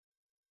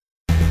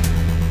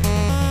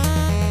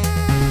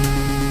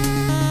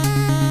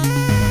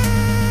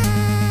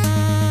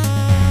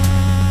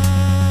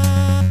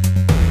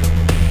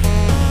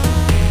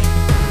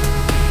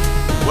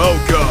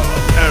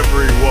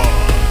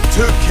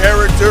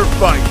Character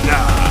Fight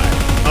Night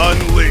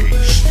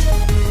Unleashed.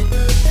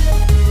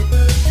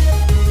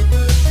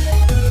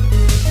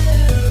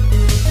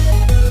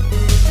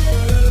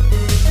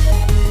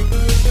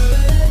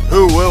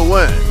 Who will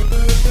win?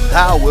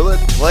 How will it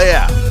play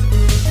out?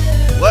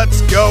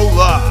 Let's go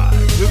live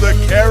to the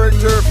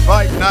Character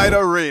Fight Night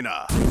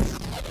Arena.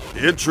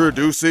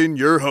 Introducing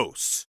your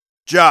hosts,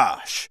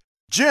 Josh,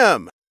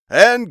 Jim,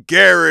 and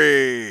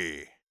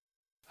Gary.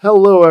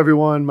 Hello,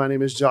 everyone. My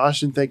name is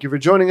Josh, and thank you for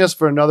joining us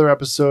for another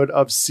episode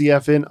of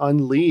CFN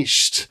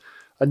Unleashed,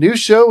 a new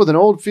show with an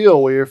old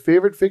feel where your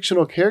favorite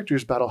fictional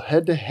characters battle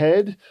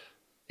head-to-head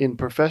in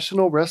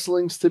professional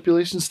wrestling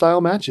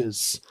stipulation-style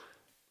matches.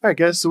 All right,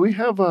 guys, so we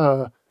have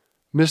Mr.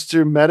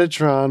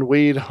 Metatron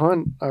Wade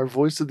Hunt, our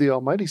voice of the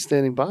Almighty,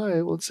 standing by.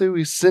 Let's say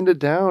we send it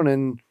down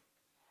and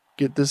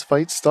get this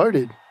fight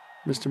started.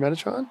 Mr.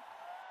 Metatron?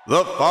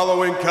 The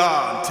following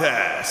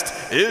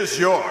contest is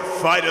your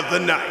fight of the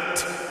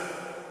night.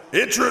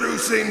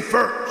 Introducing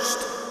first,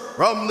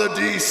 from the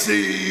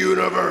DC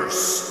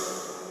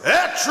Universe,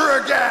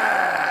 Etrigan!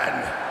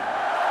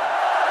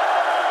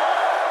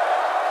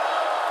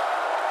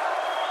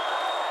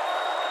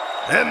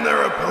 And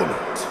their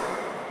opponent,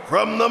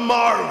 from the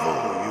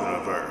Marvel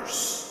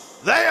Universe,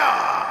 they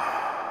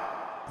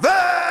are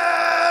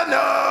Venom!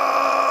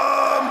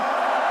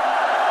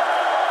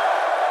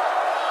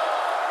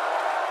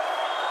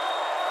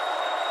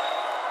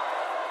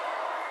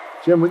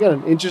 Jim, we got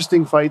an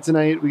interesting fight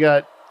tonight.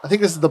 I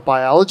think this is the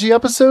biology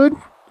episode.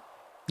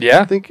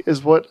 Yeah. I think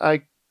is what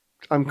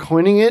I'm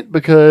coining it,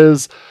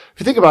 because if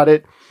you think about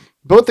it,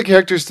 both the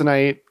characters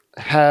tonight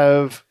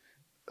have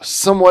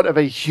somewhat of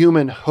a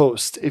human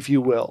host, if you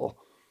will.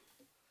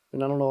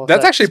 And I don't know if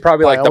that's actually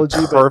probably biology,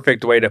 like the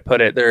perfect way to put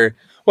it.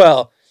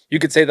 You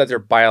could say that they're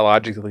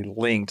biologically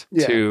linked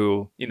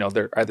to,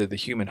 they're either the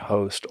human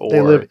host or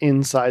they live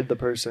inside the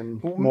person.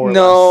 More or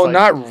no, less,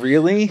 not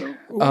really.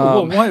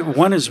 Well,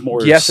 one is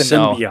more yes and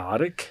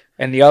symbiotic. No.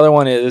 And the other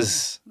one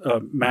is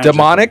magical.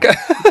 demonic.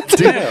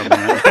 Damn,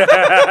 man.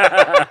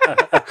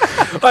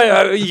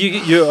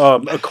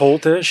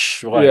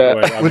 Occultish.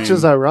 Which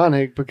is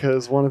ironic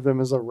because one of them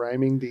is a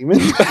rhyming demon.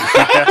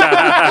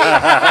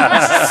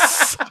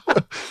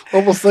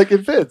 Almost like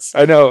it fits.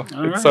 I know. All it's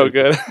right. so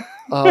good.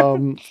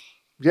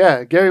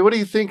 Yeah, Gary, what do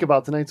you think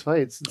about tonight's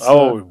fights?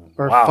 Wow.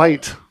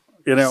 Fight.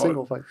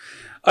 Single fight.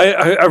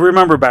 I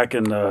remember back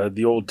in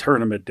the old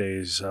tournament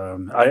days,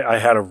 I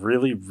had a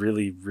really,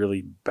 really,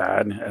 really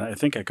bad, and I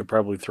think I could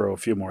probably throw a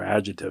few more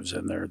adjectives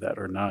in there that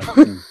are not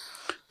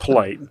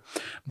polite,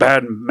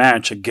 bad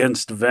match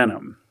against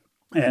Venom.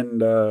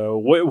 And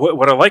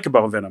what I like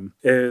about Venom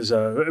is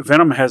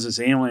Venom has this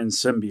alien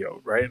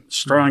symbiote, right?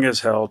 Strong as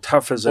hell,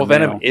 tough as a nail.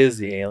 Venom is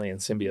the alien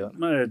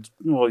symbiote.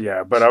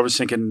 Yeah, but I was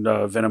thinking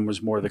Venom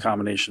was more the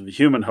combination of the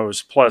human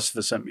host plus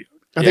the symbiote.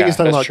 I think he's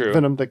talking about true.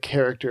 Venom, the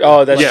character.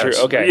 Oh, that's true.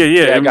 Okay.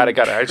 Yeah. I got it.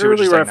 I see what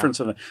Early you're saying reference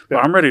of that. Well,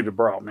 I'm ready to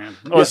brawl, man.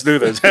 Let's do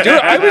this. Dude,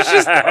 I was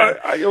just...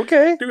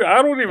 okay. Dude,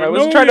 I don't even know. I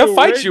was trying to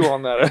fight right? you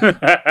on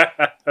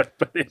that.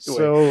 But anyway.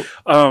 So,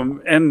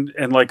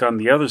 and like on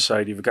the other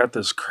side, you've got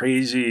this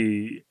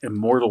crazy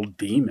immortal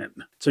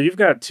demon. So you've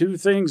got two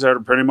things that are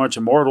pretty much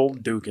immortal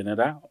duking it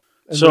out.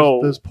 and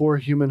So those poor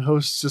human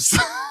hosts just...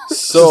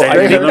 So I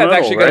Standing think in the that's middle,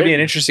 actually going to be right?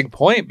 an interesting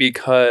point,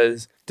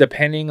 because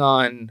depending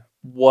on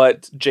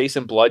what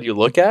Jason Blood you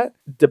look at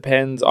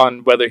depends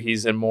on whether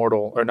he's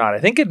immortal or not. I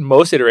think in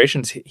most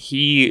iterations,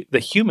 the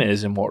human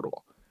is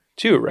immortal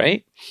too,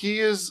 right? He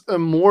is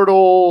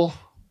immortal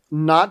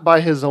not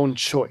by his own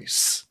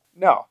choice.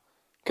 No,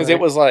 because Right.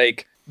 it was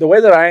like, the way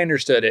that I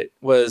understood it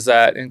was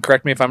that, and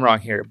correct me if I'm wrong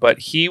here, but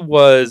he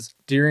was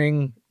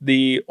during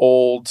the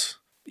old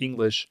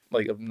English,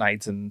 like of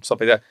knights and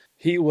stuff like that,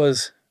 he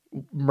was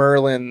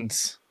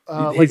Merlin's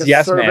his a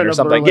yes servant man or of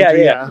something. Merlin,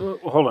 Yeah.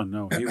 hold on,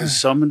 no. He was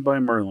summoned by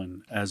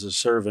Merlin as a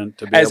servant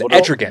to be As able to...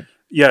 Etrigan.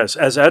 Yes,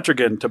 as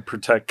Etrigan to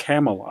protect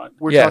Camelot.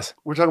 We're Yes.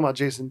 we're talking about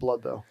Jason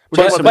Blood, though. We're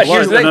But, talking but about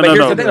here's the thing. No, but no, here's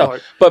no, the thing, no. though.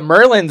 But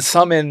Merlin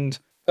summoned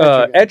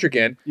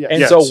Etrigan, Yes.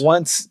 and Yes. so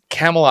once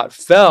Camelot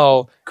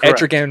fell, Correct.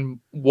 Etrigan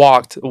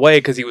walked away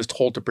because he was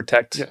told to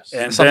protect Yes.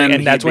 And something, then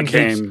and that's he when he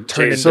became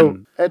turned Jason.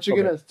 into. So Etrigan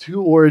Okay. has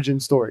two origin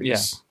stories.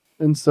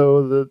 Yeah. And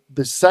so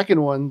the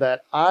second one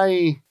that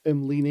I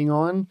am leaning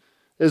on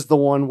is the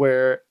one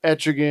where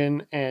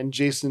Etrigan and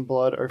Jason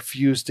Blood are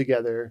fused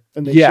together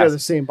and they Yes. share the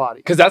same body.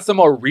 Because that's the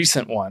more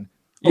recent one.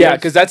 Okay. Yeah,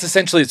 because that's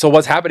essentially so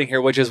what's happening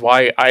here, which is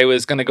why I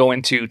was going to go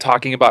into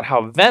talking about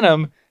how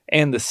Venom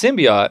and the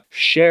symbiote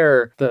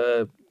share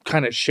the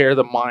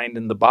mind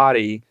and the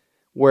body,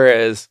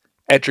 whereas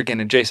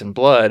Etrigan and Jason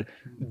Blood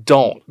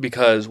don't,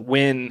 because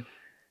when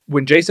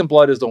Jason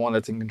Blood is the one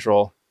that's in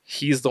control,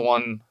 he's the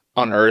one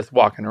on Earth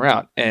walking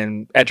around,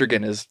 and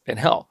Etrigan is in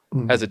hell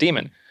as a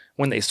demon.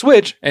 When they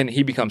switch and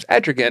he becomes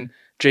Etrigan,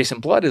 Jason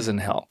Blood is in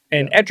hell,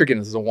 and Etrigan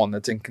is the one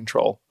that's in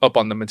control up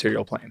on the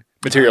material plane.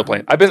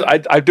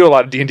 I do a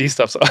lot of D&D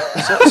stuff, so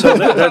So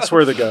that's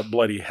where they got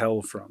bloody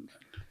hell from.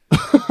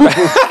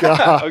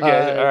 God.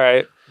 okay, all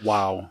right.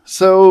 Wow.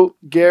 So,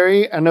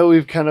 Gary, I know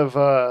we've kind of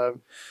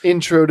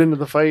introed into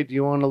the fight. Do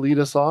you want to lead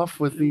us off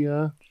with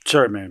the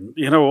Sure, man.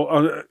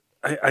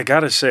 I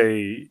gotta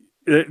say,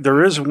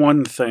 there is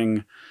one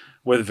thing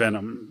with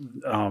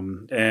Venom,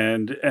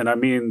 and I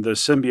mean the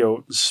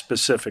symbiote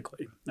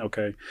specifically.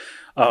 Okay,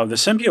 the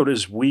symbiote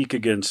is weak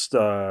against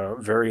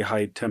very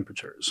high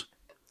temperatures.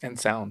 And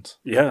sounds.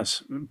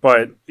 Yes,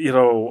 but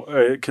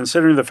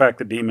considering the fact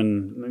that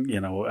Demon,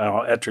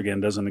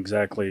 Etrigan doesn't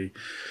exactly,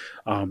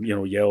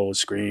 yell,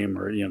 scream,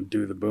 or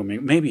do the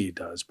booming. Maybe he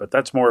does, but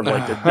that's more of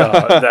like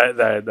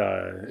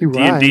that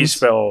D&D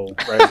spell,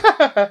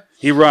 right?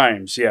 He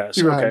rhymes, yes.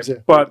 He rhymes, yeah.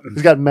 But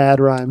he's got mad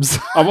rhymes.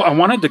 I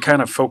wanted to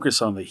kind of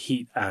focus on the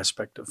heat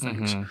aspect of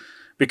things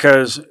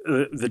because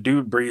the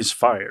dude breathes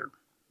fire,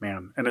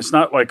 man, and it's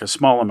not like a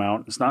small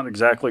amount. It's not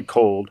exactly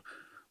cold.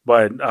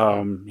 But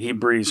he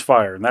breathes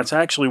fire, and that's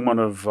actually one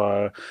of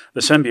the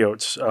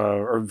symbiotes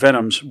or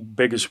Venom's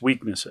biggest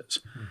weaknesses.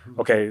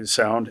 Okay,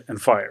 sound and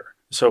fire.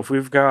 So if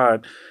we've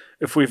got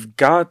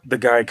the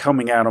guy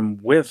coming at him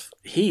with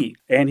heat,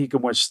 and he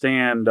can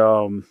withstand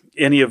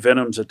any of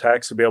Venom's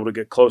attacks to be able to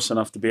get close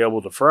enough to be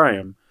able to fry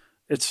him,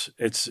 it's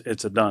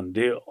a done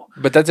deal.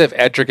 But that's if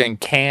Etrigan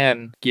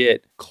can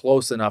get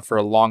close enough for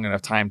a long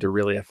enough time to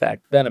really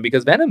affect Venom,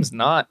 because Venom's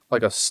not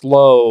like a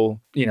slow,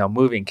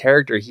 moving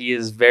character.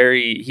 He's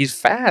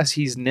fast,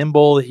 he's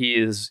nimble, he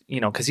is,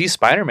 because he's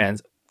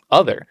Spider-Man's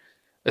other,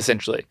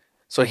 essentially.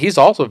 So he's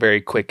also very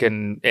quick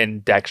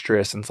and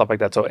dexterous and stuff like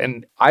that. So,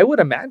 and I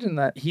would imagine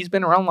that he's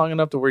been around long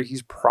enough to where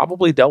he's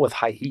probably dealt with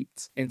high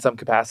heats in some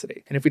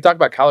capacity. And if we talk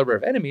about caliber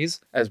of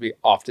enemies, as we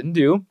often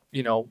do,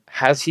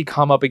 has he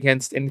come up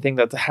against anything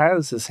that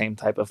has the same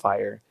type of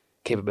fire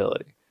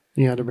capability?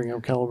 You had to bring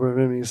up caliber of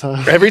enemies,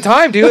 huh? Every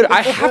time, dude.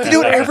 I have to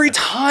do it every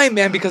time,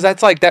 man, because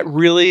that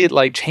really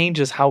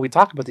changes how we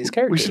talk about these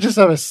characters. We should just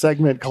have a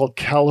segment called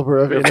Caliber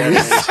of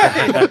Enemies.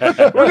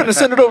 We're going to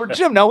send it over to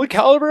Jim now with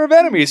Caliber of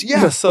Enemies.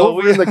 Yeah, so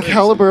we're in the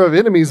Caliber of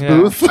Enemies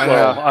booth.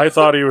 Well, I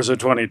thought he was a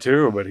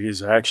 22, but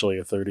he's actually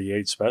a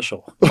 38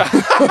 special.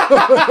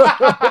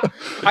 I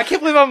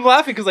can't believe I'm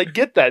laughing because I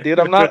get that, dude.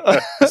 I'm not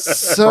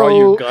for all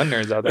you gun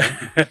nerds out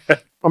there.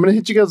 I'm going to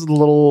hit you guys with a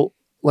little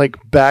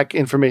back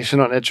information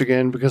on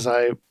Etrigan because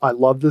I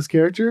love this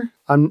character.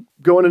 I'm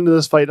going into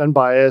this fight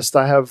unbiased.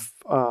 I have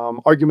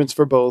arguments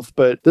for both,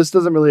 but this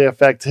doesn't really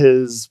affect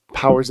his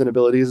powers and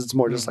abilities. It's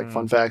more just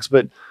fun facts.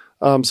 But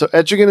so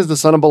Etrigan is the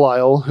son of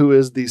Belial, who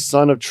is the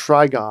son of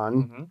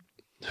Trigon,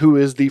 who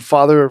is the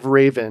father of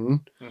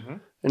Raven.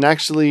 And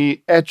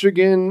actually,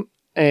 Etrigan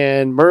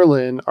and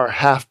Merlin are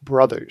half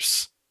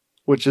brothers,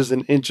 which is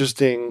an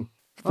interesting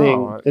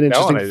thing, an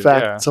interesting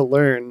fact to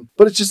learn.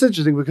 But it's just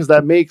interesting because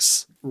that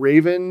makes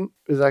Raven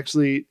is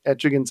actually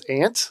Etrigan's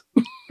aunt,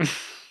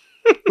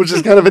 which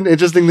is kind of an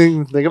interesting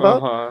thing to think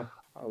about.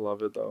 I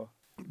love it though.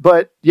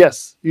 But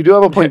yes, you do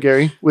have a point,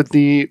 Gary, with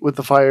the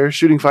fire,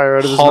 shooting fire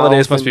out of his mouth.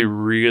 Holidays must be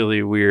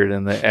really weird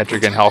in the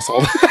Etrigan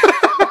household.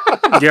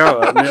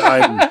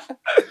 Yeah,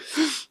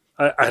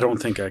 I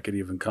don't think I could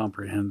even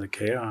comprehend the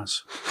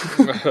chaos.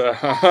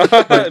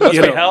 It must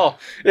be hell.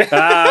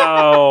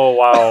 Oh,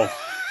 wow.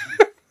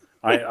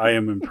 I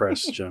am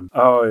impressed, Jim.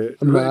 Oh,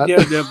 I'm not.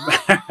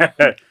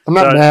 I'm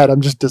not mad. I'm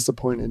just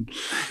disappointed.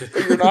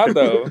 You're not,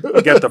 though.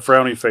 You got the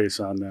frowny face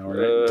on now,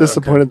 right?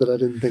 Disappointed that I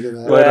didn't think of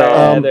that.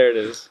 But, there it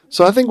is.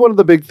 So I think one of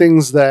the big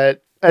things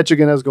that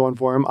Etrigan has going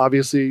for him,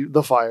 obviously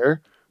the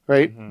fire,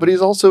 right? But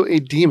he's also a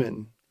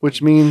demon,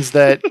 which means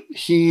that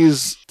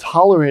he's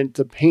tolerant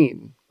to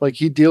pain.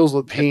 He deals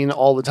with pain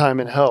all the time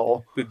in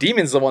hell. The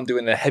demon's the one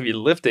doing the heavy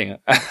lifting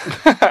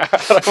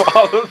out of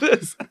all of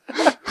this.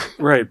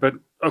 Right, but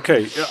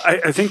okay,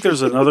 I think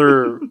there's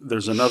another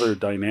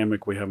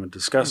dynamic we haven't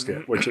discussed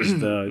yet, which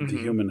is the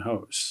human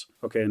hosts.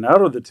 Okay, and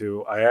out of the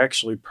two, I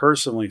actually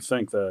personally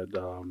think that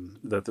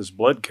that this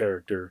Blood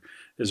character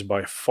is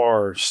by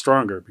far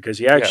stronger because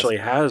he actually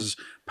has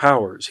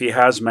powers. He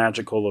has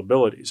magical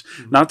abilities,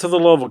 not to the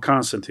level of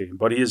Constantine,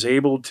 but he is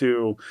able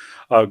to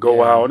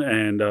go out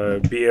and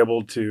be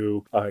able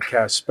to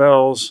cast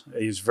spells.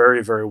 He's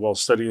very, very well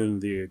studied in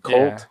the occult.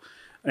 Yeah.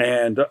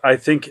 And I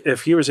think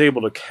if he was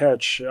able to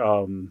catch,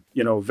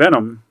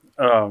 Venom,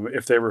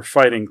 if they were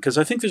fighting, because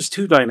I think there's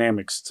two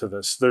dynamics to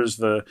this. There's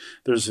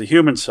the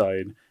human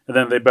side, and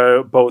then they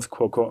both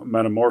quote unquote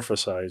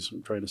metamorphosize.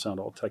 I'm trying to sound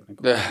all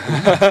technical.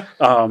 Into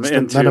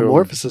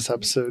metamorphosis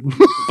episode,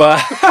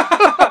 but.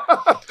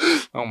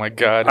 Oh my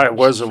God! I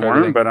was a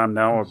worm, but I'm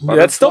now a butterfly.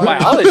 That's still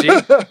biology.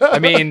 I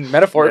mean,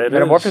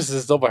 metamorphosis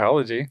is still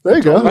biology. There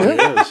you go. It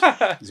is.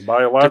 It's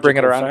biological. To bring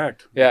it around.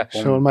 Fact. Yeah,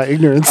 showing my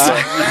ignorance.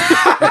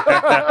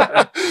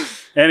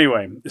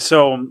 Anyway,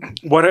 so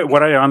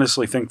what I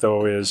honestly think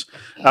though is,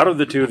 out of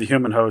the two, the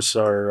human hosts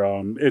are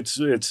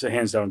it's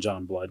hands down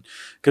John Blood,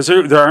 because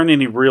there aren't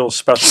any real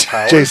special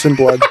powers. Jason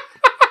Blood.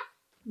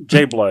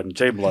 J Blood.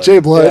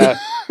 Yeah.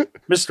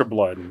 Mr.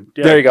 Blood.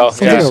 Yeah. There you go.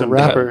 Sounds like a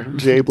rapper.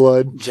 J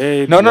Blood.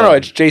 No,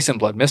 it's Jason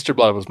Blood. Mr.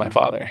 Blood was my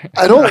father.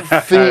 I don't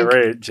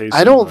think. Jason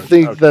I don't Blood.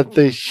 think that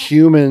the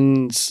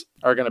humans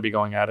are going to be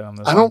going at it on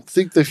this. I don't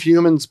think the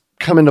humans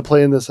come into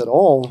play in this at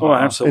all. Oh,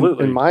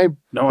 absolutely. In my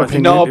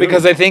opinion. No,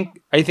 because I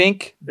think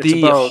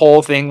the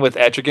whole thing with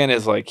Etrigan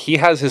is he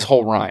has his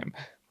whole rhyme.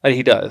 that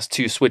he does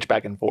to switch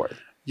back and forth.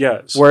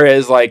 Yes.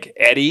 Whereas like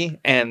Eddie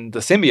and the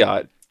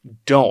symbiote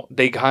don't.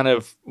 They kind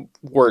of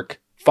work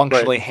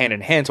functionally hand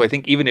in hand. So I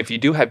think even if you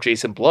do have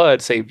Jason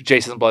Blood, say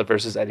Jason Blood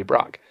versus Eddie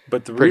Brock.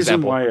 But the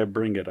reason why I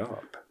bring it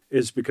up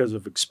is because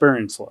of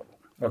experience level.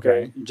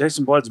 Okay.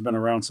 Jason Blood's been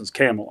around since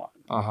Camelot.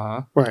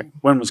 Uh-huh. Right.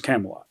 When was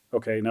Camelot?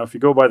 Okay. Now, if you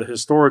go by the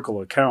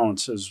historical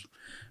accounts, is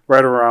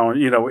right around,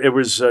 it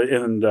was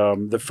in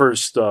the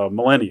first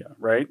millennia,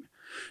 right?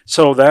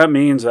 So that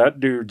means that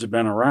dude's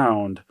been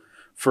around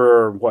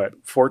for what,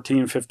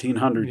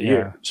 1,500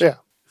 years. Yeah.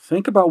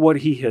 Think about what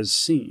he has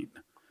seen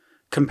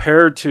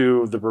compared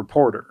to the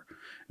reporter.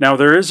 Now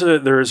there is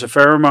a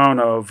fair amount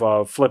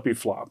of flippy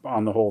flop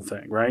on the whole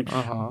thing, right?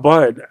 Uh-huh.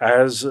 But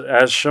as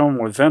shown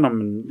with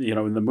Venom, and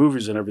in the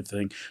movies and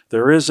everything,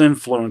 there is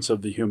influence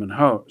of the human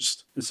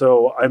host.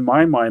 So in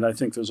my mind, I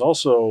think there's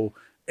also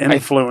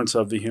influence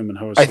of the human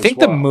host. I think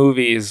the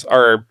movies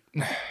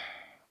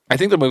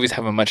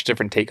have a much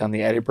different take on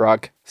the Eddie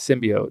Brock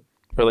symbiote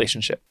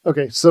relationship.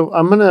 Okay, so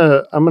I'm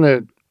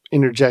gonna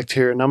interject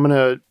here, and I'm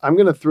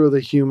gonna throw the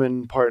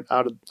human part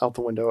out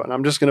the window, and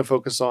I'm just gonna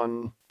focus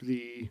on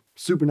the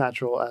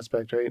supernatural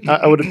aspect, right?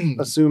 I would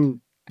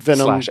assume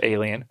Venom /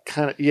 alien.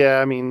 kind of, yeah.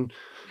 I mean,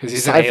 Because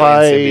he's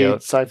sci-fi, an alien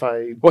symbiote.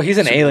 sci-fi. Well, he's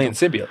an alien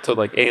symbiote, so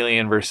like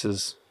Alien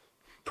versus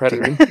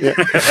Predator. Yeah.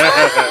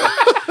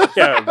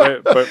 Yeah,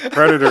 but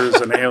Predator is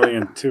an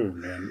alien too,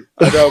 man.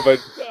 I know, but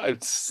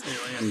it's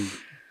Alien.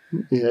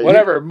 Yeah,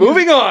 whatever.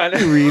 Moving on.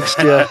 you reached,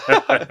 yeah.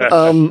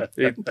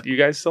 You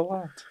guys still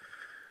laughed.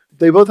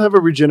 They both have a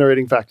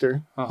regenerating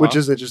factor, Uh-huh. which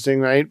is interesting,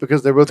 right?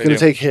 Because they're both They going to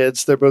do. take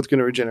hits. They're both going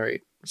to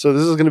regenerate. So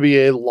this is going to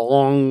be a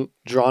long,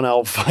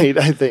 drawn-out fight,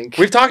 I think.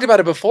 We've talked about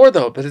it before,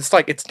 though, but it's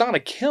like it's not a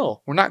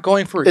kill. We're not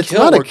going for a It's kill.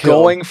 not a We're kill.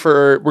 going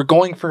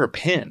for a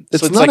pin.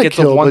 It's so it's not like a it's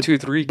kill, a 1, but- 2,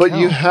 3. But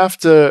count. you have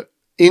to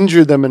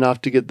injure them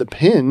enough to get the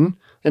pin.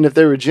 And if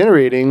they're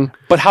regenerating,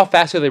 But how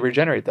fast do they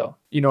regenerate, though?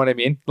 You know what I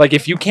mean? Like,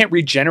 if you can't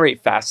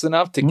regenerate fast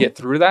enough to get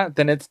through that,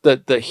 then it's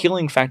the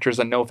healing factor is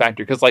a no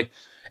factor. Because, like,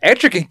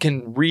 Etrigan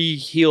can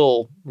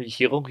re-heal. He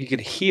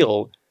can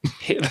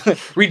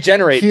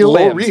regenerate Heal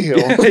or limbs. re-heal.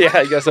 Yeah,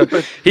 I guess so.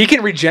 He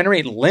can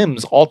regenerate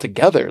limbs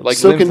altogether. Like,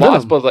 So limbs can lost.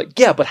 Venom. But, like,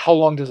 yeah, but how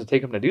long does it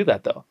take him to do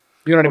that, though?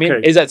 You know what I mean?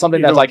 Okay. Is that something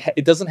You that's know- like,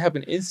 it doesn't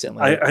happen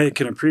instantly? I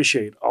can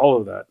appreciate all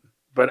of that,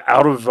 but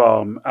out of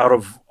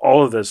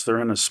all of this, they're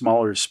in a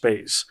smaller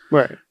space.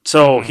 right.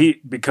 So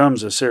he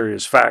becomes a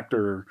serious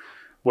factor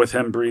with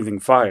him breathing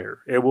fire.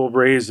 It will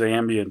raise the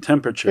ambient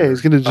temperature. Yeah, he's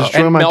going to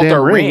destroy and my melt damn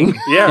a ring.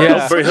 Yeah,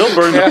 Yeah. He'll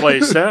burn the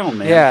place down,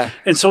 man. Yeah.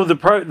 And so the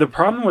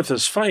problem with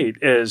this fight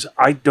is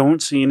I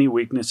don't see any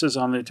weaknesses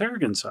on the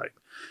Terrigan side.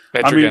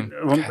 Etrigan.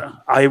 I mean,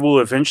 I will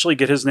eventually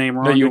get his name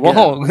wrong. No, you again.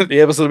 won't.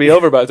 The episode will be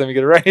over by the time you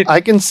get it right.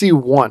 I can see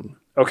one.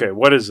 Okay,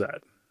 what is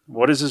that?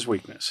 What is his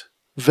weakness?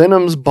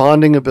 Venom's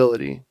bonding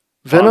ability.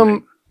 Venom,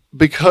 Bonding.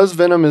 because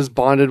Venom is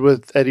bonded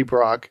with Eddie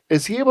Brock,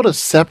 is he able to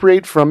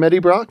separate from Eddie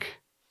Brock?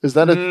 Is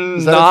that a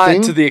Not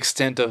thing? to the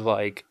extent of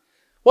like,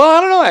 well,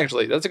 I don't know.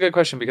 Actually, that's a good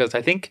question because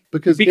I think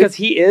Because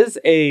he is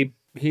a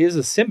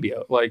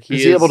symbiote. Like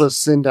is he able to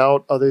send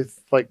out other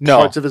No.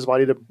 parts of his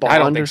body to bond? I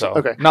don't or think so.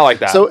 Okay. Not like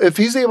that. So if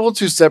he's able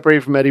to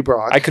separate from Eddie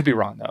Brock, I could be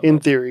wrong though. in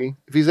theory,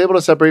 if he's able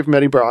to separate from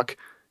Eddie Brock,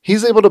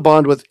 he's able to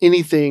bond with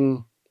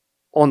anything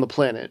on the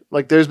planet.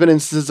 Like there's been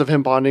instances of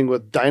him bonding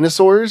with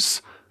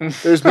dinosaurs.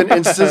 There's been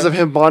instances of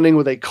him bonding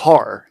with a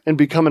car and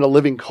becoming a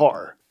living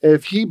car.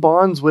 If he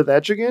bonds with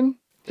Etrigan,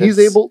 he's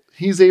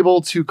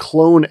able to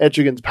clone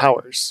Etrigan's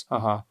powers.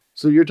 Uh-huh.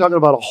 So you're talking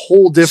about a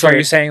whole So are different.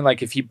 you saying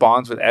like if he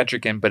bonds with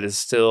Etrigan but is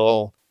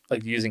still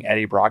like using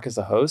Eddie Brock as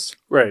a host?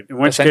 Right. In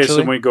which case, Essentially.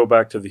 then we go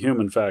back to the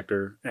human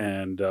factor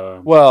and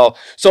Well,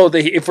 so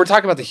if we're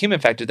talking about the human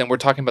factor, then we're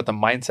talking about the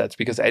mindsets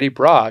because Eddie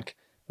Brock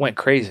went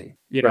crazy.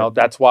 You know, Right.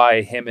 that's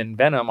why him and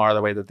Venom are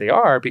the way that they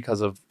are because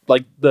of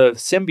like the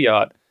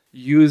symbiote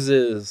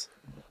uses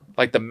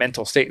like the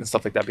mental state and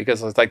stuff like that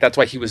because it's like that's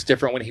why he was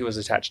different when he was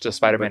attached to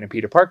Spider-Man and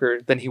Peter Parker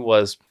than he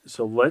was.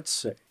 so let's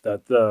say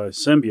that the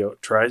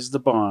symbiote tries to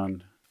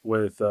bond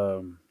with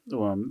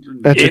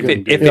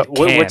Etrigan. If it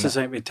can. what's his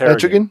name?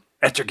 Etrigan?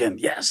 Etrigan.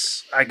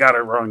 Yes, I got it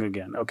wrong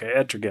again. Okay,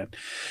 Etrigan.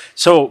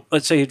 So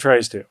let's say he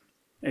tries to.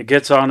 It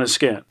gets on his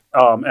skin.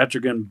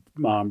 Etrigan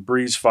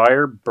breathes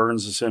fire,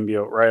 burns the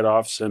symbiote right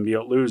off.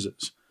 Symbiote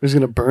loses. He's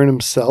going to burn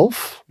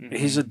himself?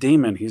 He's a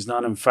demon. He's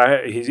not in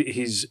fire.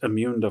 He's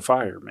immune to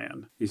fire,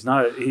 man. He's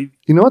not. You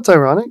know what's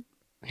ironic?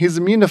 He's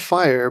immune to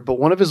fire, but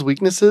one of his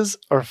weaknesses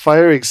are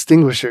fire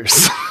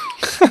extinguishers.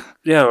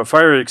 Yeah, a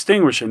fire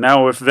extinguisher.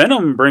 Now, if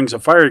Venom brings a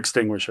fire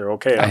extinguisher,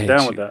 okay, I I'm hate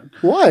down you. with that.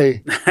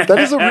 Why? That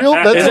is a real.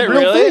 That's Is a it real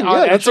really? thing. On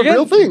Yeah, that's a Etrigan?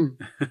 real thing.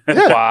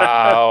 Yeah.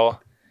 Wow.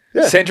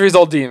 Yeah. Centuries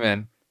old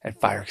demon and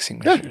fire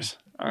extinguishers.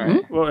 All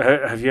right. Well,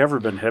 have you ever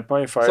been hit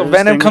by a fire So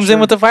Venom comes in extinguisher?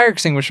 with the fire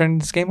extinguisher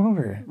and it's game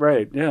over.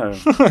 Right, yeah.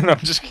 No, I'm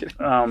just kidding.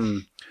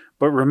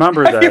 But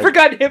remember Have you ever that.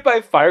 gotten hit by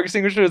a fire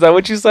extinguisher? Is that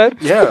what you said?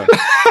 Yeah.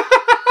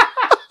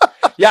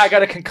 Yeah, I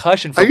got a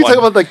concussion Are from you one.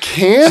 talking about the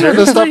can or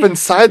the stuff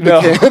inside the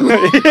No.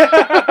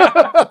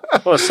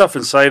 can? Well, the stuff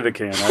inside the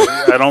can.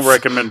 I don't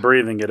recommend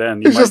breathing it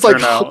in. He's just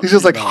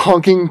like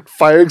honking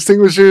fire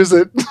extinguishers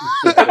at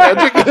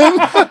Etrigan.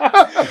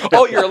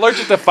 Oh, you're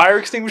allergic to fire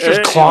extinguishers?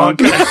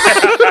 Clonk.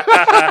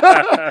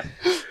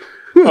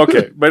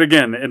 Okay, but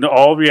again, in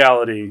all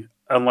reality,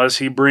 unless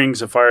he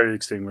brings a fire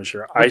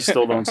extinguisher, I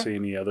still don't see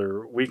any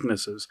other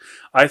weaknesses.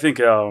 I think,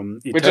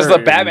 which is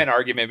the Batman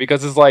argument,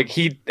 because it's like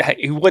he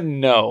wouldn't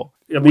know.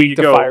 Weak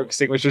to fire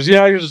extinguishers.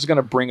 Yeah, you're just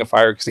gonna bring a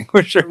fire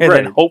extinguisher and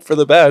then hope for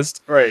the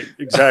best. Right,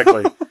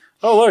 exactly.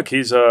 Oh, look,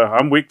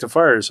 I'm weak to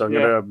fire, so I'm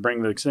gonna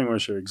bring the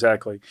extinguisher.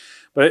 Exactly.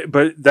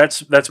 But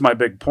that's my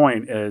big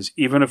point is,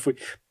 even if we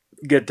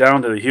get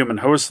down to the human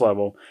host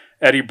level,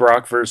 Eddie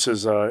Brock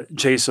versus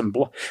Jason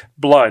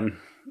Blood.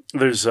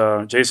 There's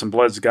Jason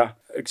Blood's got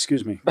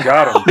him.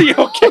 You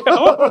okay?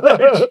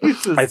 Oh,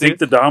 Jesus, I think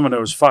the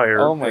Domino's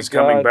fire is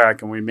coming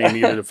back, and we may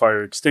need a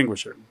fire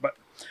extinguisher. But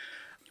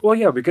well,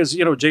 yeah, because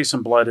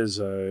Jason Blood is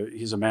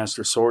he's a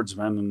master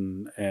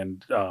swordsman,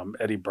 and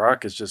Eddie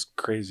Brock is just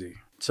crazy.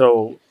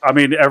 So I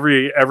mean,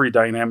 every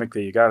dynamic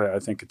that you got, I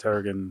think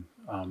Etrigan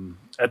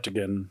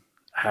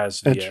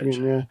has the edge.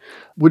 Yeah.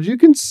 Would you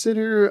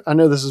consider, I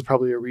know this is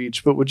probably a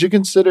reach, but would you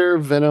consider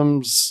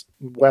Venom's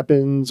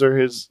weapons or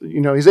his,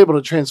 he's able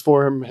to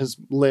transform his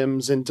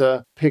limbs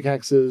into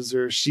pickaxes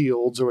or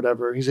shields or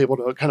whatever. He's able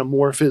to kind of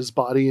morph his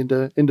body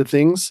into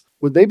things.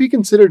 Would they be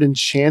considered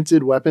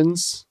enchanted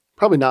weapons?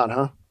 Probably not,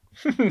 huh?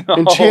 No,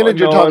 enchanted,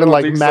 you're talking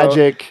like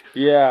magic. So.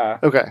 Yeah.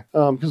 Okay.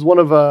 Because one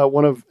of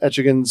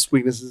Etrigan's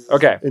weaknesses.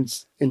 Okay.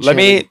 Let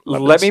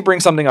me bring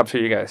something up for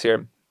you guys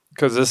here,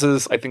 because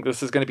I think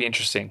this is going to be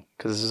interesting,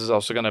 because this is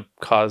also going to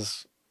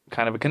cause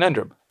kind of a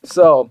conundrum.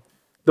 So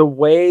the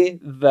way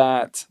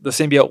that the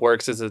symbiote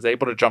works is it's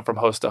able to jump from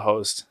host to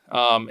host,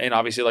 and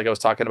obviously, like I was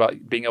talking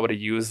about, being able to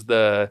use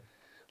the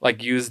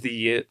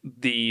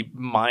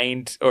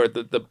mind or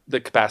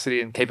the capacity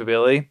and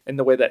capability in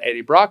the way that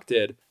Eddie Brock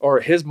did,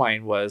 or his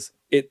mind was.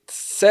 It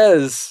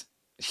says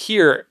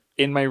here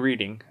in my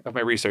reading of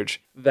my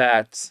research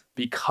that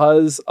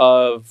because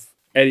of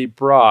Eddie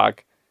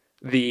Brock,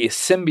 the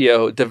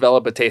symbiote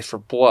developed a taste for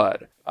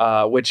blood,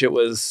 which it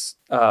was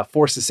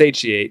forced to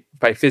satiate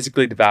by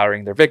physically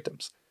devouring their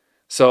victims.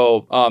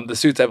 So the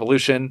suit's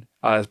evolution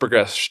has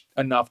progressed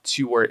enough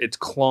to where its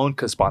clone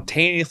could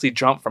spontaneously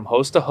jump from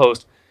host to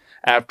host.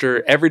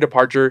 After every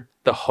departure,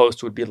 the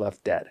host would be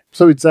left dead.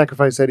 So he'd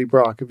sacrifice Eddie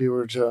Brock if he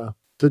were to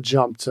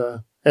jump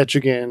to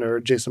Etrigan or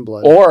Jason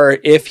Blood. Or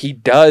if he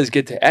does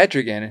get to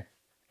Etrigan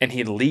and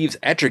he leaves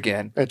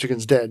Etrigan,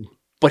 Etrigan's dead.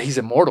 But he's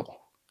immortal.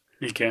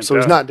 He can't. So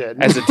he's not dead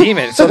as a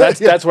demon. So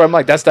that's where I'm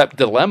like, that's that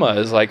dilemma.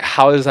 Is like,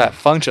 how does that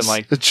function?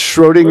 Like, it's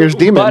Schrodinger's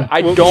demon. But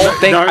I don't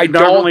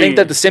think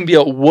that the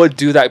symbiote would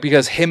do that,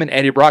 because him and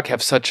Eddie Brock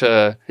have such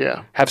a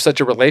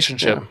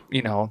relationship.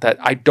 That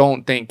I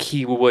don't think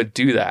he would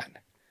do that.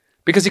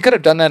 Because he could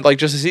have done that like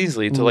just as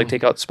easily to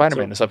take out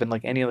Spider-Man and stuff in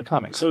like any of the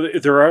comics. So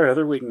there are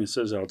other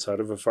weaknesses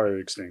outside of a fire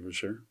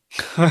extinguisher.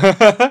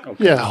 Okay.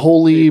 Yeah,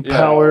 holy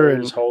power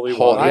and holy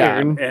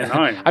iron. And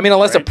iron. I mean,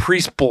 unless a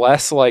priest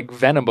blessed like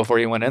Venom before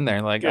he went in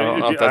there, like I don't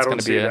know if that's going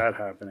to be that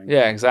happening.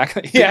 Yeah,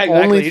 exactly. The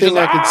only thing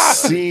I could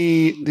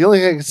see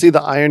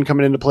the iron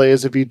coming into play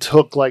is if he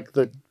took like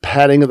the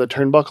padding of the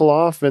turnbuckle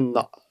off, and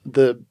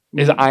the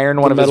is iron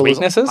one of his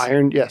weaknesses?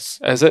 Iron, yes.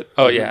 Is it?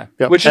 Oh yeah.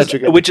 Yep.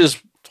 Which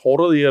is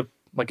totally a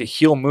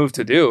heel move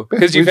to do,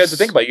 because you have to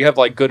think about it. You have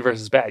like good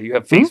versus bad. You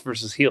have face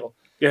versus heel.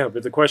 Yeah,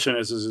 but the question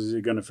is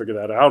he going to figure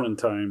that out in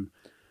time?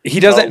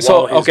 He doesn't.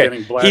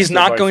 He's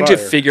not going to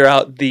figure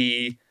out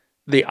the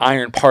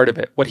iron part of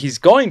it. What he's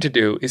going to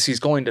do is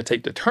he's going to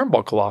take the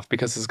turnbuckle off,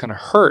 because it's going to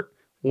hurt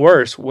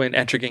worse when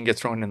Etrigan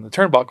gets thrown in the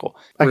turnbuckle.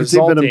 I can see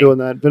Venom doing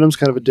that. Venom's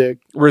kind of a dick.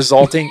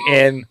 Resulting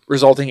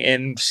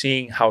in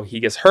seeing how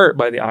he gets hurt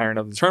by the iron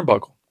of the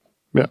turnbuckle.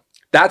 Yeah,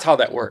 that's how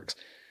that works.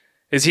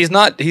 Is he's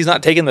not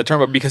taking the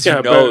turnbuckle because he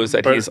knows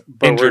that he's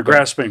injured. We're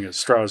grasping at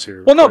straws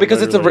here. Well, no,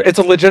 because it's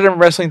a legitimate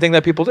wrestling thing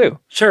that people do.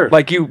 Sure.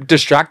 Like, you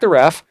distract the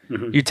ref,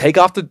 you take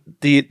off the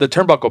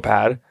turnbuckle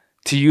pad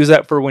to use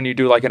that for when you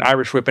do like an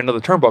Irish whip into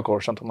the turnbuckle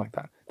or something like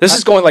that. This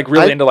is going like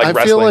really into like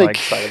wrestling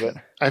side of it.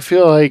 I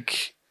feel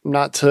like,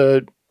 not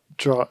to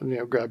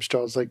grab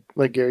straws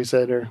like Gary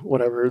said, or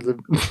whatever the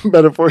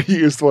metaphor he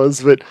used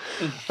was, but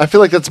I feel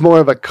like that's more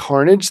of a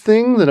Carnage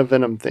thing than a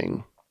Venom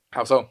thing.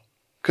 How so?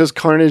 Because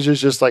Carnage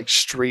is just like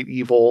straight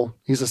evil.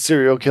 He's a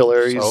serial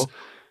killer.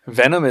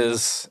 Venom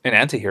is an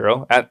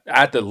anti-hero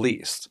at the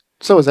least.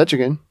 So is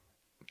Etrigan,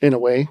 in a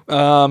way.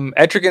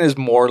 Etrigan is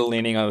more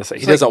leaning on the side.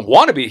 He doesn't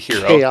want to be a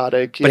hero.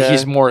 Chaotic, but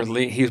he's more on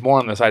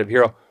the side of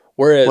hero.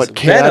 Whereas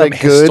chaotic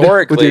Venom, good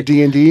historically, with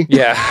your D&D?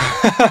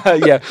 Yeah,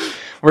 yeah.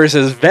 Whereas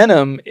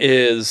Venom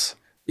is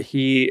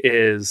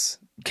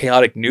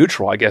chaotic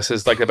neutral, I guess,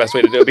 is like the best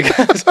way to do it,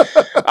 because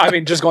I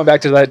mean, just going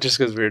back to that, just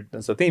because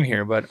that's the theme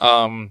here, but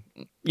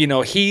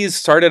he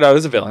started out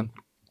as a villain.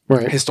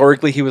 Right.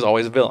 Historically, he was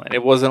always a villain.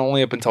 It wasn't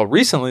only up until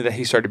recently that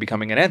he started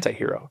becoming an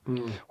anti-hero,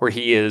 where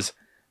he is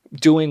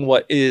doing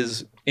what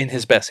is in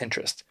his best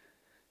interest.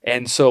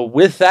 And so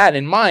with that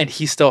in mind,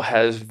 he still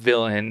has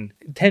villain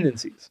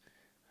tendencies,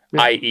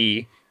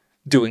 i.e.,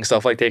 doing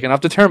stuff like taking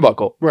off the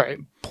turnbuckle, Right.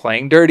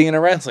 playing dirty in a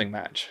wrestling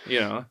match,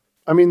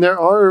 I mean,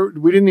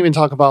 we didn't even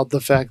talk about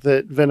the fact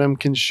that Venom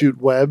can shoot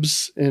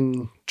webs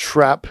and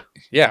trap.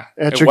 Yeah.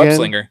 A Etrigan. web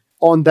slinger.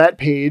 On that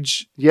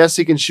page, yes,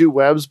 he can shoot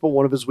webs, but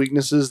one of his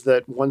weaknesses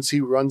that once he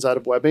runs out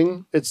of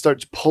webbing, it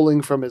starts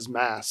pulling from his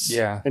mass.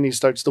 Yeah. And he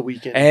starts to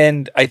weaken.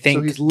 And I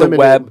think he's the limited.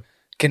 web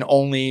can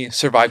only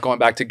survive, going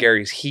back to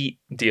Gary's heat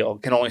deal,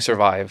 can only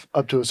survive.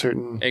 Up to a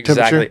certain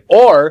Exactly. temperature.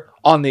 Or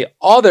on the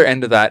other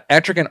end of that,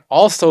 Etrigan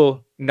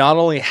also not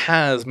only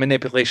has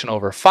manipulation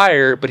over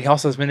fire, but he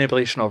also has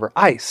manipulation over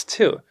ice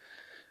too,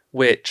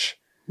 which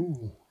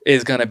Ooh.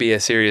 is going to be a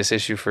serious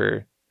issue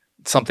for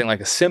something like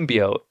a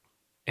symbiote.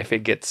 If it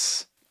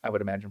gets, I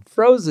would imagine,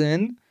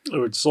 frozen, It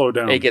would slow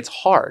down. it gets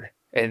hard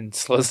and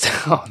slows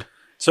down.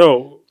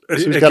 So, So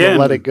he's again, got to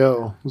let it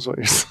go. Is what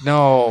you're saying.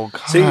 No,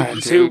 God,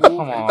 See- dude, come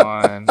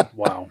on.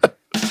 Wow.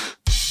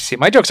 See,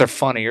 my jokes are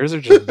funny. Yours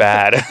are just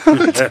bad.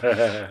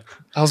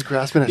 I was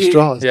grasping at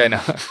straws. Yeah, I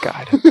know.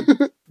 God.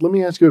 Let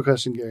me ask you a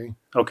question, Gary.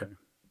 Okay.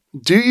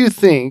 Do you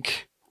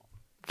think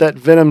that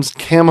Venom's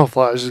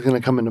camouflage is going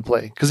to come into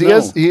play? Because he No.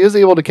 is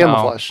able to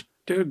camouflage.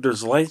 Dude,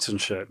 there's lights and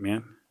shit,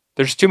 man.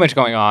 There's too much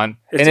going on,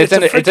 and It's a it's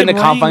in the freaking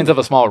confines ring. of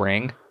a small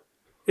ring.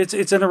 It's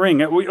in a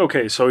ring.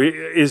 Okay, so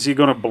is he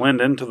going to blend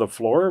into the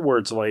floor where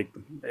it's like,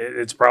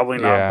 it's probably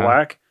not Yeah.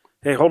 black?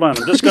 Hey, hold on.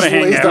 I'm just going to Just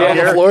hang lays out down on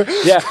the here. floor.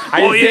 Yeah,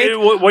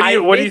 Well,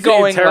 what do you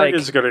going think Tarek like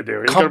is going to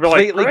do? He's going to be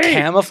like, completely "Great."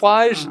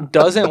 camouflage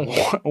doesn't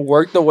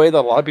work the way that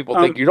a lot of people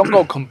think. You don't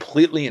go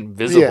completely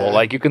invisible. Yeah.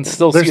 Like you can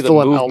still There's see the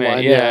still an movement.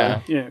 outline,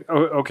 Yeah. Yeah.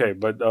 Okay.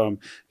 But to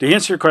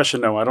answer your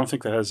question, no, I don't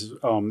think that has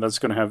that's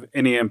going to have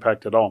any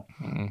impact at all.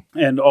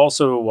 And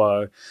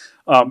also,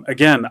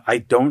 again, I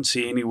don't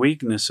see any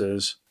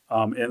weaknesses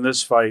in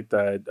this fight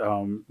that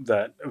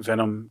that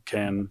Venom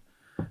can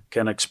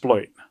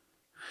exploit.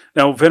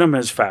 Now, Venom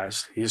is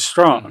fast. He's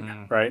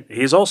strong, right?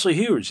 He's also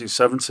huge. He's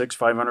 7'6",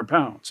 500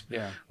 pounds,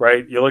 Yeah.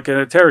 right? You look at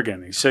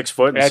Terrigan. He's 6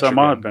 foot and some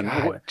odd. But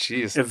God,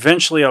 jeez.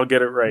 eventually, I'll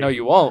get it right. No,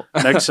 you won't.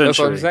 Next century. That's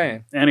what I'm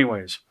saying.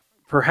 Anyways,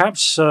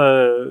 perhaps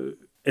in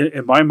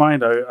my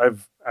mind,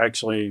 I've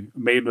actually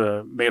made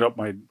up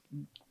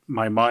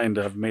my mind.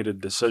 I've made a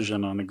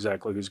decision on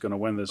exactly who's going to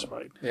win this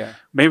fight. Yeah.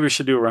 Maybe we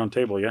should do a round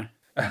table. Yeah.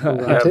 Round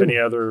Do you have table. any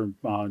other?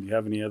 Do you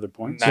have any other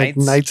points? Like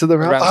Knights of the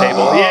Round table.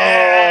 Oh,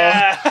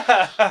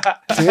 Yeah.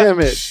 Damn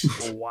it.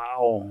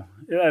 Wow.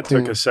 Yeah, it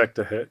took Yeah. a sec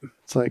to hit.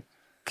 It's like,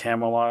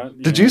 Camelot.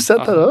 did you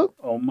set that up?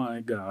 Oh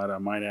my God! I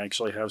might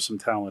actually have some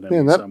talent in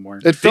Man, me that- somewhere.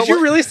 It felt Did you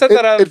like- really set it,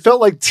 that up? It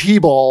felt like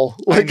T-ball.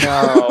 Like,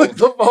 know. like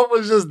the ball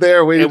was just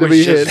there waiting It to was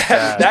be just hit.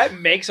 that. that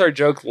makes our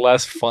joke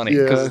less funny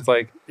because Yeah. it's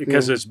like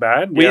Because it's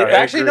bad. we Yeah, I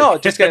actually agree. no,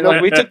 just get,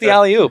 like, we took the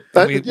alley oop.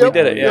 That- We yep,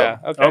 did it. yep.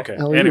 Yeah. Okay. Okay.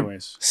 Alley-oop.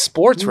 Anyways,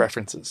 Sports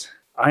references.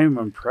 I am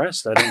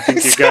impressed. I didn't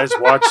think you guys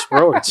watched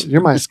sports.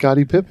 You're my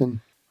Scottie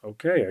Pippen.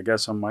 Okay, I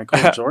guess I'm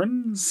Michael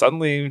Jordan.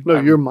 Suddenly, No,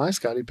 I'm, you're my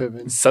Scottie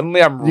Pippen.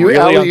 suddenly I'm You really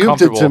alley-ooped it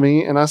uncomfortable. to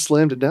me, and I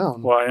slammed it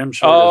down. Well, I am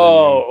shorter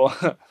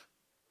Oh,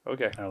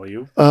 okay. than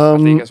you. Alley-oop. I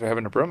think you Um, guys were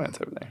having a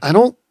bromance over there. I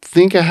don't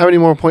think I have any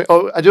more points.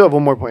 Oh, I do have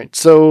one more point.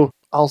 So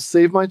I'll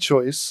save my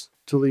choice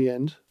till the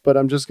end, but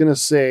I'm just going to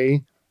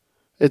say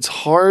it's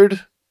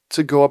hard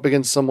to go up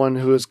against someone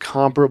who is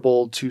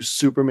comparable to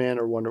Superman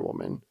or Wonder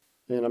Woman.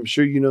 And I'm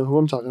sure you know who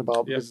I'm talking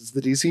about because it's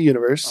the DC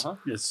universe. Uh-huh.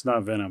 It's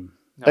not Venom.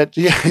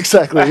 Yeah,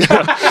 exactly.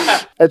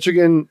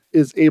 Etrigan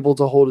is able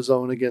to hold his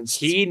own against.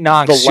 He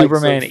knocked the likes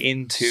Superman of-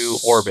 into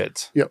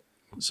orbit.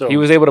 So He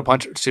was able to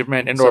punch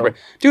Superman into So- orbit.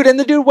 Dude, and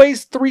the dude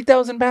weighs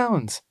 3,000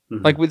 pounds.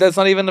 Mhm. Like, that's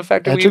not even a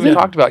factor we even Etrigan?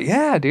 talked about.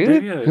 Yeah,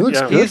 dude. Yeah, He looks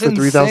yeah, good. He's for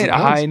 3,000 insane.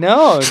 pounds. I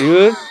know,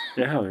 dude.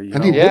 Yeah, I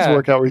need Yeah. his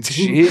workout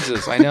routine.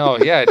 Jesus, I know.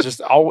 Yeah,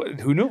 just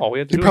who knew? All we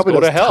had to He do was probably go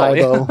does to hell.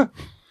 Tybo.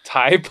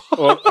 Type.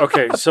 Well,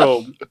 okay,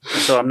 so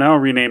I'm now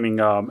renaming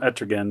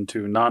Etrigan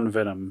to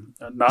non-Venom,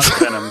 not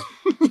Venom.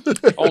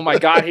 Oh my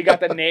God, he got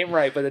the name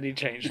right, but then he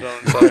changed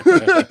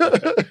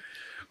it.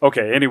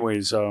 Okay,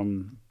 anyways,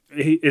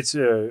 it's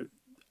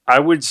I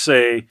would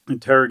say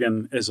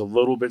Terrigan is a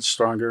little bit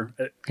stronger.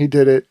 Did He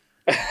did it.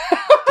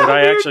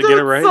 I actually get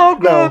it right? No.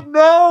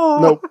 No.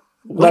 Nope.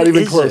 What Not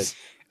even is close.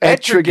 it?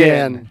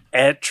 Etrigan.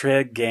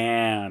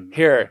 Etrigan.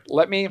 Here,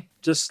 let me.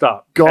 Just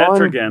stop. Gone.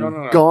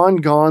 Etrigan. No.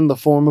 Gone the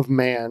form of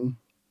man.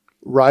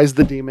 Rise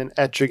the demon,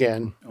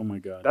 Etrigan. Oh my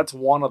God. That's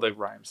one of the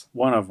rhymes.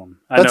 One of them.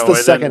 I That's know, the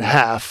and second then-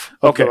 half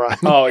of Okay. the rhyme.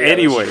 Oh, yeah.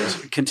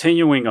 Anyways,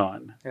 continuing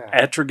on.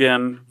 Yeah.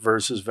 Etrigan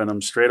versus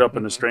Venom, straight up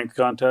in the strength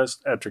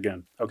contest.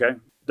 Etrigan. Okay,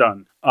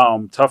 done.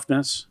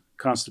 Toughness,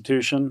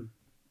 Constitution,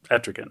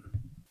 Etrigan.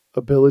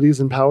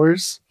 Abilities and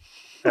powers.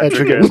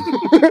 Etrigan.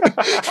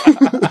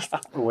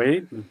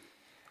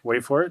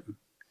 Wait for it.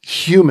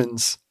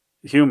 Humans.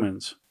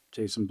 Humans,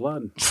 Jason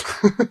Blood.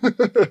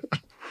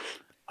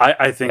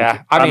 I think.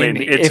 Yeah, I mean,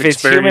 it's if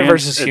it's human experience,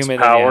 versus it's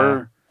human, then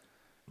power.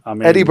 I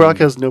mean, Eddie Brock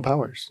has no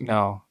powers.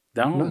 No.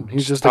 no. None.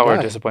 He's just Power a of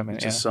guy. disappointment.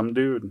 Just Yeah. some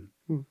dude,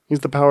 He's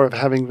the power of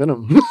having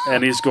venom.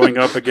 and he's going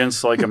up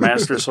against like a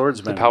master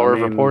swordsman. The power I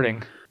mean, of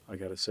reporting. I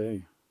gotta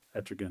say,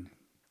 Etrigan.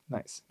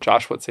 Nice.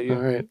 Josh, what say you?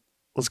 All right.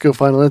 Let's go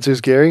final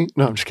answers, Gary.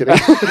 No, I'm just kidding.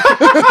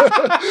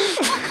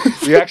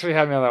 You actually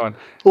had me on that one.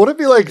 What if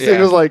he like Yeah.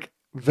 it was like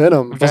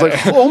Venom? I was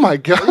like, oh my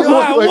god,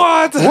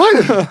 What?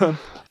 what?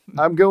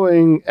 I'm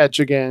going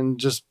Etrigan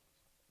just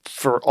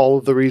for all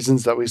of the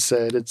reasons that we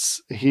said.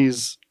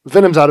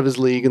 Venom's out of his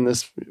league in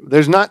this.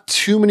 There's not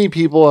too many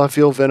people I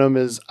feel Venom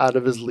is out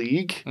of his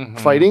league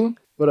fighting,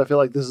 but I feel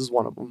like this is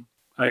one of them.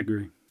 I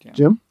agree. Yeah.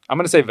 Jim? I'm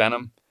going to say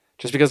Venom,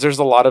 just because there's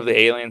a lot of the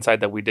alien side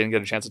that we didn't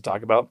get a chance to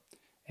talk about.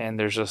 And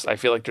I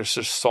feel like there's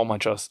just so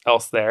much else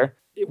there.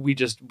 We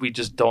just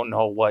don't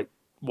know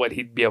what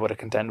he'd be able to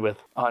contend with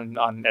on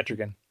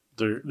Etrigan.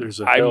 There's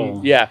a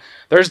hill.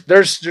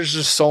 There's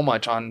just so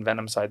much on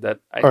Venom's side that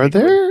Are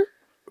there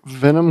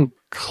Venom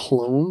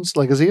clones?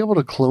 Like, is he able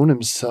to clone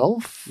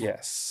himself?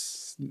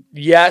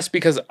 Yes,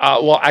 because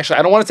actually,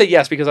 I don't want to say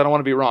yes because I don't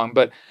want to be wrong.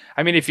 But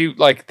I mean, if you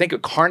like think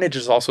of Carnage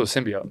is also a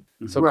symbiote,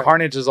 so Right.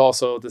 Carnage is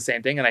also the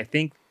same thing. And I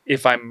think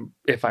if I'm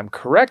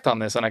correct on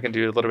this, and I can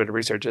do a little bit of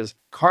research, is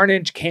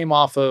Carnage came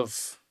off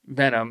of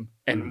Venom,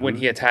 and when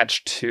he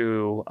attached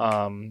to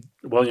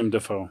William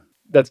Dafoe.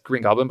 that's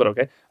Green Goblin, but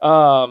okay.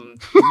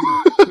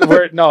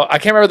 No, I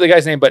can't remember the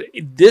guy's name, but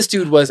this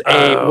dude was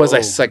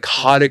a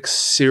psychotic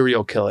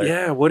serial killer.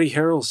 Yeah, Woody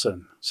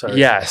Harrelson. Sorry.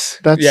 Yes.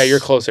 That's- you're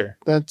closer.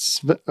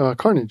 That's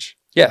Carnage.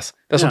 Yes,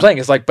 that's what I'm saying.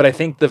 It's like, but I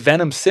think the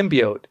Venom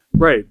symbiote.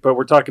 Right, but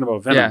we're talking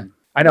about Venom. Yeah,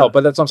 I know,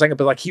 but that's what I'm saying.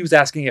 But like, he was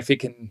asking if it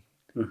can.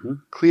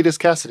 Cletus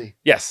Cassidy.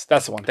 Yes,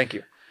 that's the one. Thank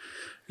you.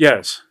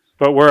 Yes,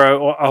 but where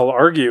I'll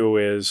argue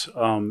is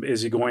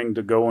he going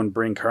to go and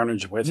bring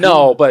Carnage with him?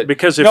 No, but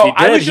because if he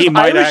did, he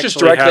might I was just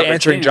actually directly have a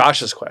answering chance.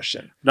 Josh's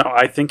question. No,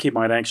 I think he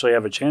might actually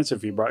have a chance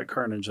if he brought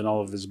Carnage and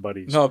all of his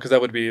buddies. No, because that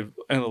would be an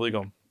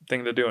illegal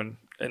thing to do in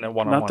a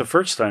one-on-one. Not the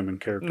first time in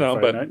character. No,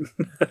 Fight but-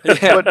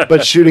 Night. Yeah.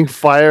 But shooting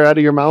fire out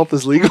of your mouth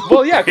is legal.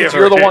 Well, yeah, because Yeah,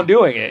 you're the right. one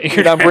doing it.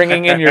 You're not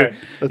bringing in your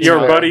That's your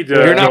fair. buddy. To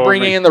You're not go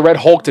bringing and- in the Red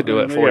Hulk to do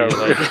it for Yeah, you.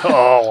 Like,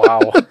 oh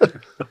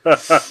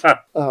wow.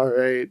 All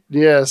right.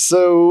 Yeah.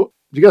 So,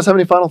 do you guys have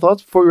any final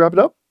thoughts before we wrap it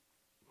up?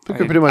 I think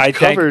we're pretty much I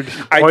think- covered.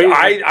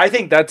 I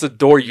think that's a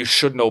door you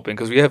shouldn't open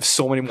because we have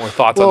so many more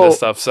thoughts on Well, this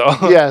stuff. So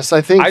Yes,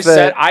 I think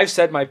I've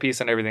said my piece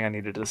and everything I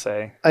needed to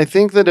say. I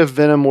think that if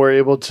Venom were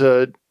able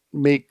to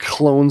make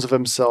clones of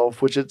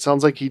himself, which it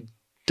sounds like he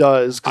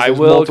does, 'cause I there's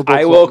will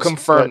multiple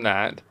confirm clones,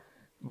 that,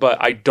 but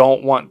I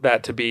don't want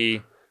that to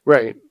be.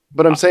 Right.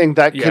 But I'm saying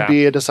that could yeah.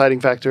 be a deciding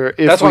factor if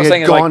That's we what I'm had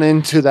saying, gone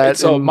into that.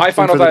 So in- my in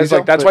final further thought is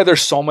like detail, that's but- why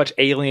there's so much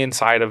alien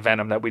side of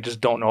Venom that we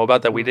just don't know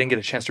about that we didn't get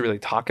a chance to really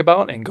talk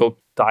about and go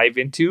dive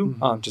into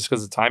just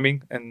because of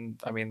timing. And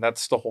I mean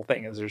that's the whole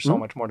thing is there's so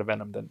much more to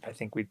Venom than I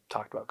think we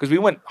talked about because we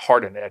went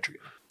hard into Etrigan.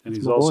 And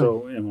he's my boy.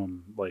 also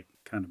like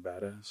kind of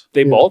badass.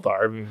 They Yeah. both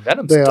are. I mean,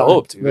 Venom's They are.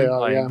 dope, dude. They are,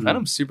 like yeah.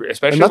 Venom's super,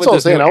 especially that's with what I this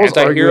was saying. new I was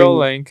anti-hero arguing-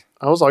 link.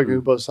 I was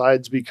arguing both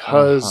sides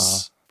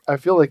because I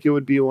feel like it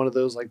would be one of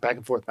those like back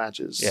and forth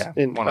matches. Yeah,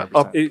 in, 100%.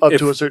 up If-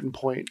 to a certain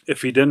point.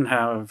 If he didn't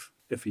have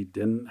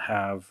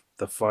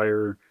the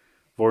fire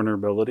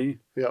vulnerability,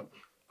 Yep.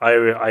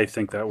 I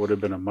think that would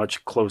have been a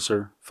much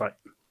closer fight.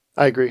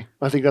 I agree.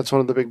 I think that's one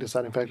of the big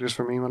deciding factors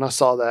for me. When I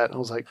saw that, I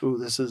was like,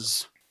 ooh,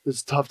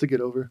 it's tough to get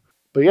over.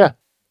 But yeah.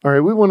 All right,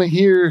 we want to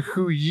hear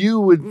who you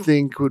would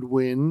think would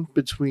win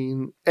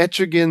between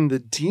Etrigan the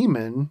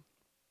Demon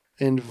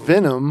and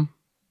Venom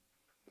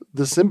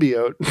the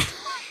Symbiote.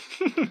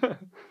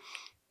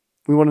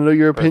 We want to know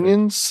your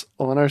opinions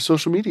on our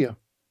social media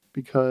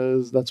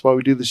because that's why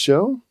we do the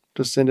show.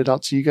 Just send it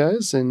out to you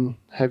guys and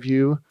have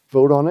you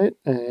vote on it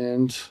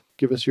and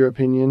give us your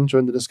opinion,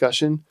 join the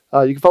discussion.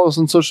 You can follow us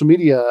on social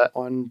media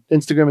on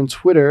Instagram and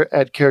Twitter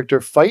at Character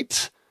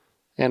Fight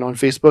and on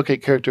Facebook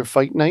at Character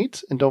Fight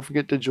Night. And don't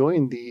forget to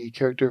join the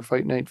Character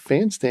Fight Night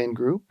fan stand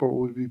group where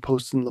we'll be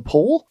posting the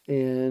poll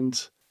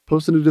and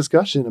posting a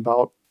discussion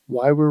about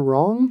why we're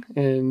wrong.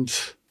 And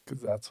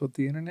Because that's what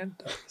the internet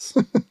does.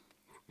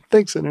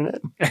 thanks,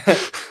 Internet.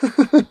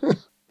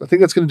 I think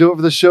that's going to do it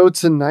for the show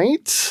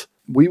tonight.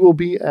 We will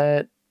be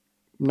at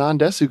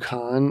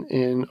Nandesucon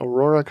in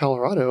Aurora,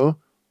 Colorado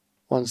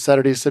on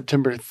Saturday,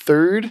 September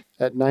 3rd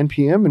at 9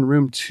 p.m. in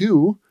room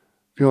 2.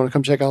 If you want to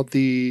come check out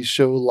the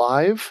show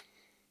live,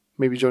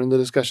 maybe join the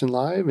discussion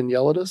live and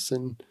yell at us.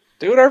 And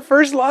Dude, our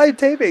first live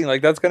taping.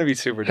 Like, that's going to be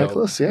super dope.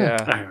 Heckle us, yeah.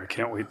 I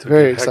can't wait to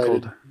Very get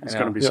heckled. excited. It's I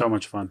going to know. be Yep. so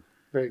much fun.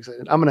 very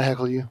excited. I'm going to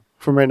heckle you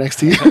from right next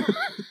to you.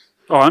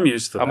 Oh, I'm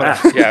used to I'm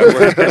that. gonna,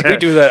 yeah, we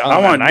do that on I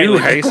a want new nightly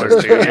basis,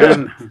 hecklers, dude.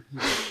 man.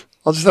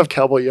 I'll just have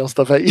Cowboy yell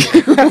stuff at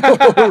you.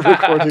 while we're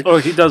recording. Oh,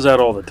 he does that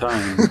all the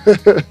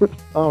time.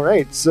 All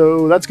right,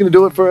 so that's going to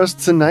do it for us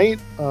tonight.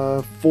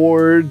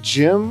 For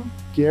Jim,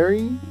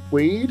 Gary,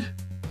 Wade,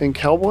 and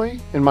Cowboy,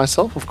 and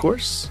myself, of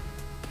course,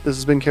 this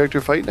has been Character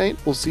Fight Night.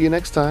 We'll see you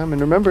next time. And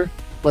remember,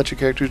 let your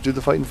characters do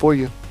the fighting for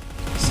you.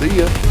 See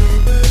ya.